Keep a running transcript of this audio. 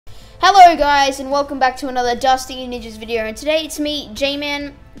Hello guys, and welcome back to another Stinky Ninjas video, and today it's me,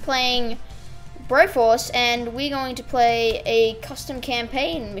 J-Man, playing Broforce, and we're going to play a custom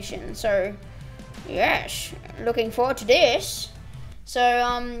campaign mission. So yes, looking forward to this.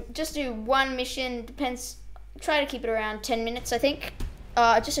 So just do one mission, depends, try to keep it around 10 minutes I think.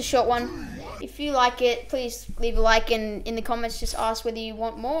 Just a short one. If you like it, please leave a like, and in the comments just ask whether you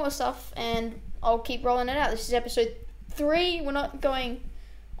want more stuff, and I'll keep rolling it out. This is episode 3. We're not going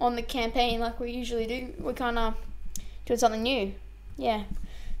on the campaign like we usually do. We're kind of doing something new. Yeah.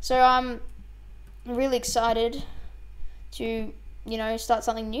 So I'm really excited to, start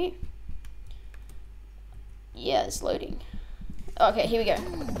something new. Yeah, it's loading. Okay, here we go.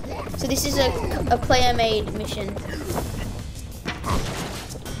 So this is a player-made mission.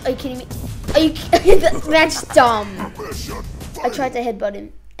 Are you kidding me? Are you? That's dumb. I tried to headbutt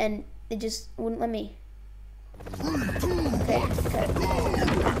him, and it just wouldn't let me.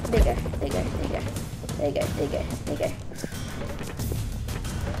 Okay. There you go.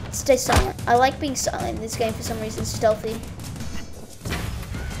 Stay silent. I like being silent in this game for some reason. Stealthy.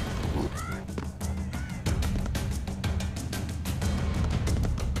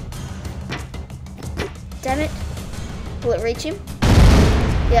 Damn it. Will it reach him?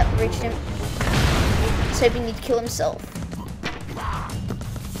 Yep, reached him. He's hoping he'd kill himself.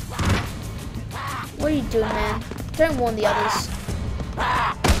 What are you doing, man? Don't warn the others.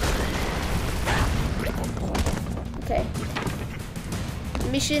 Okay.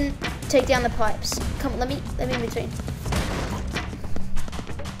 Mission, take down the pipes. Come, let me in between.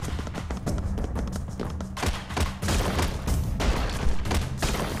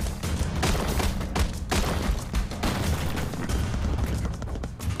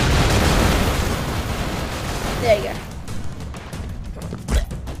 There you go.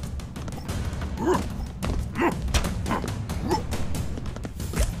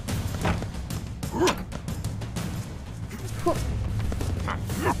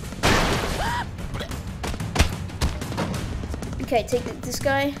 Okay, take this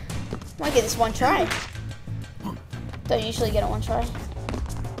guy. Might get this one try. Don't usually get it one try.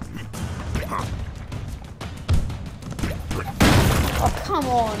 Oh, come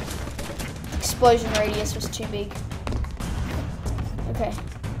on. Explosion radius was too big. Okay.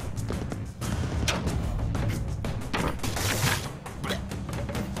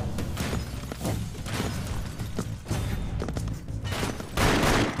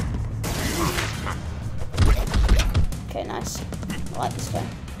 Okay, nice. I like this guy.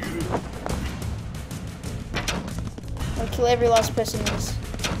 I'll kill every last person in this.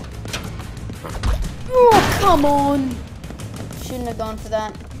 Oh, come on! Shouldn't have gone for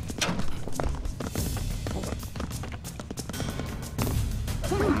that.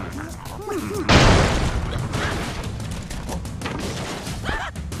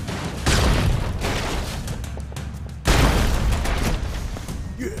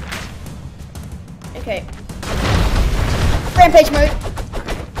 Okay. Rampage mode.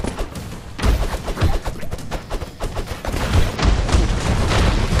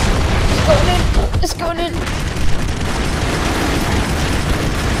 It's going in.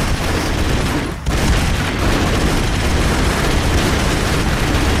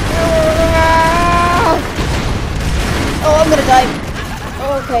 Oh, I'm gonna die.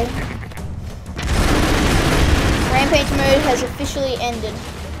 Oh, okay. Rampage mode has officially ended.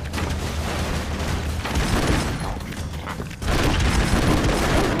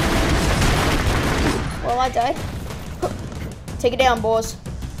 Well, I died. Take it down, boys.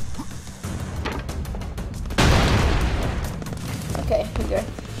 Okay, here we go.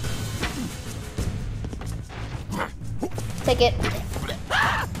 Take it.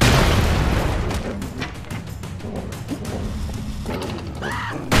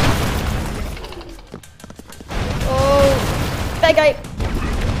 Oh, bad guy.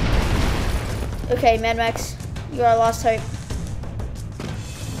 Okay, Mad Max, you're our last hope.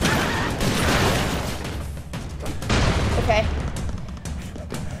 Okay.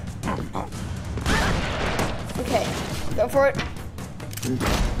 Okay, go for it.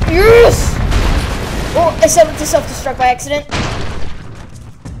 Yes! Oh, I set it to self-destruct by accident.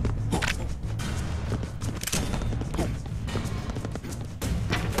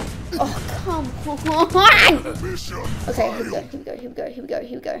 Oh, come on! Okay, here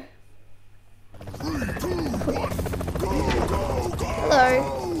we go. Hello.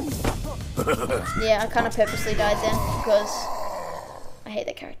 Yeah, I kind of purposely died then, because I hate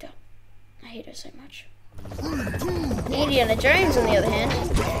that character. I hate her so much. Indiana Jones, on the other hand,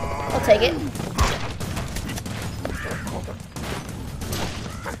 I'll take it.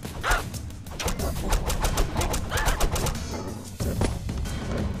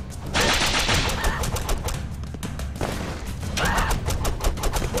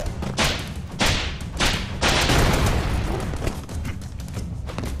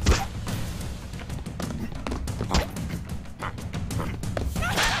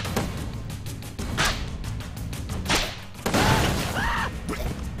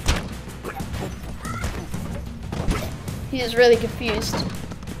 He is really confused.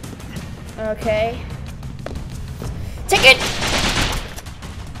 Okay. Take it!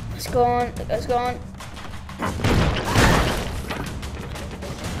 It's gone. It's gone.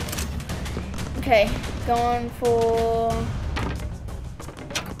 Okay, going for...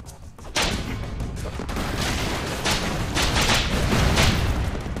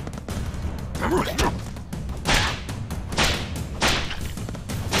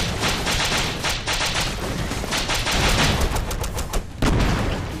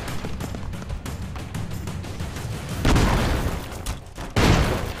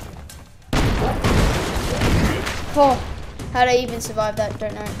 Oh, how did I even survive that?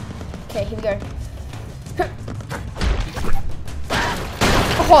 Don't know. Okay, here we go.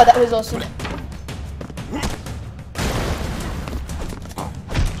 Oh, that was awesome.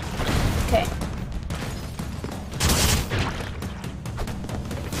 Okay.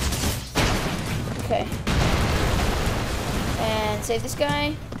 Okay. And save this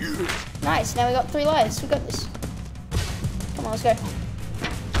guy. Nice, now we got 3 lives. We got this. Come on, let's go.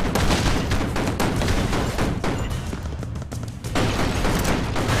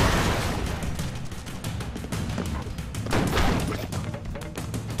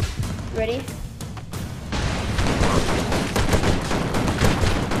 Ready?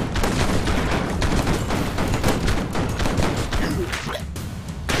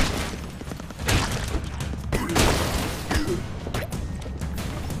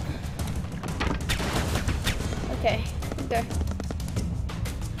 Okay, go.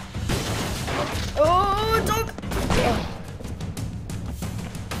 Oh, dog!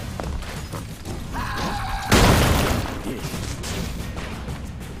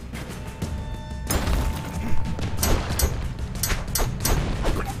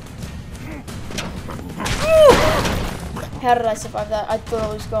 Oh. How did I survive that? I thought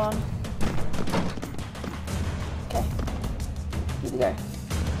I was gone. Okay. Here we go.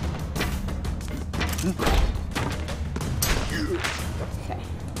 Okay.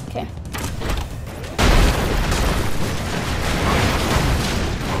 Okay.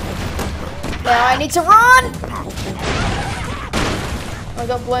 Now I need to run! I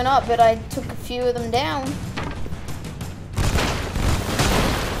got blown up, but I took a few of them down.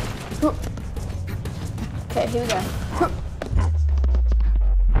 Okay, here we go.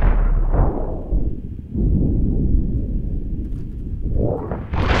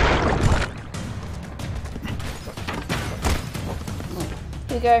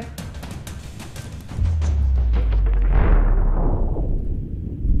 Here we go.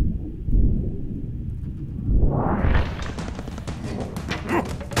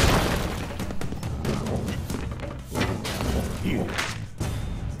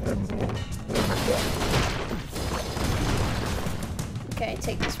 Okay,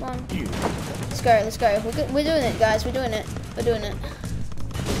 take this one. Let's go, let's go. We're doing it, guys. We're doing it. We're doing it.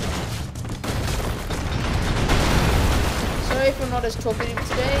 Sorry for not as talkative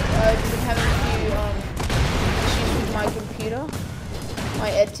today. I've been having a few issues with my computer, my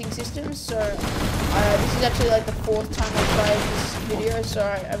editing system. So this is actually like the 4th time I've tried this video, so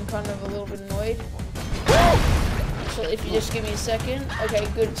I'm kind of a little bit annoyed. So if you just give me a second. Okay,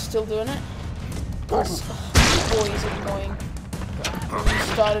 good. It's still doing it. This boy is annoying.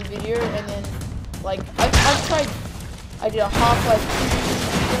 You start a video and then like I've tried. I did a Half-Life 2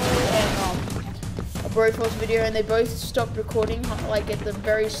 video and a Broforce video, and they both stopped recording like at the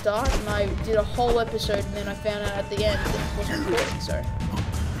very start, and I did a whole episode, and then I found out at the end that it wasn't recording.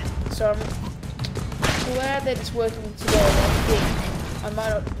 So I'm glad that it's working today. I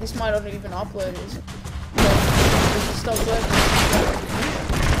think this might not even upload it. It stopped working.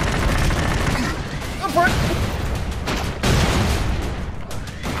 Go for it.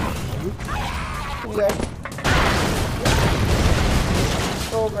 Here we go.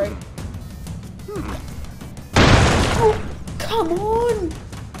 It's all great. Oh, come on!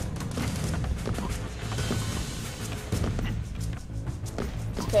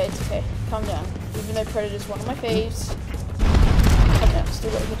 It's okay. Calm down. Even though Predator's one of my faves. Calm down.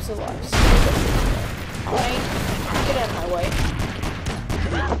 Still got heaps of lives. Alright. Get out of my way.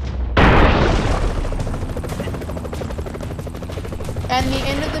 And the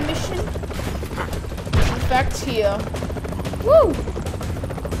end of the mission, in fact, here. Woo!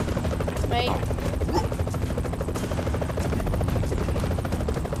 Mate.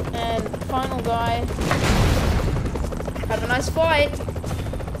 And final guy. Have a nice fight.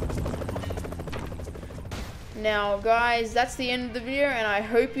 Now, guys, that's the end of the video, and I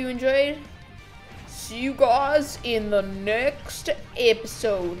hope you enjoyed. See you guys in the next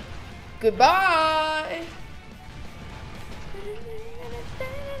episode. Goodbye!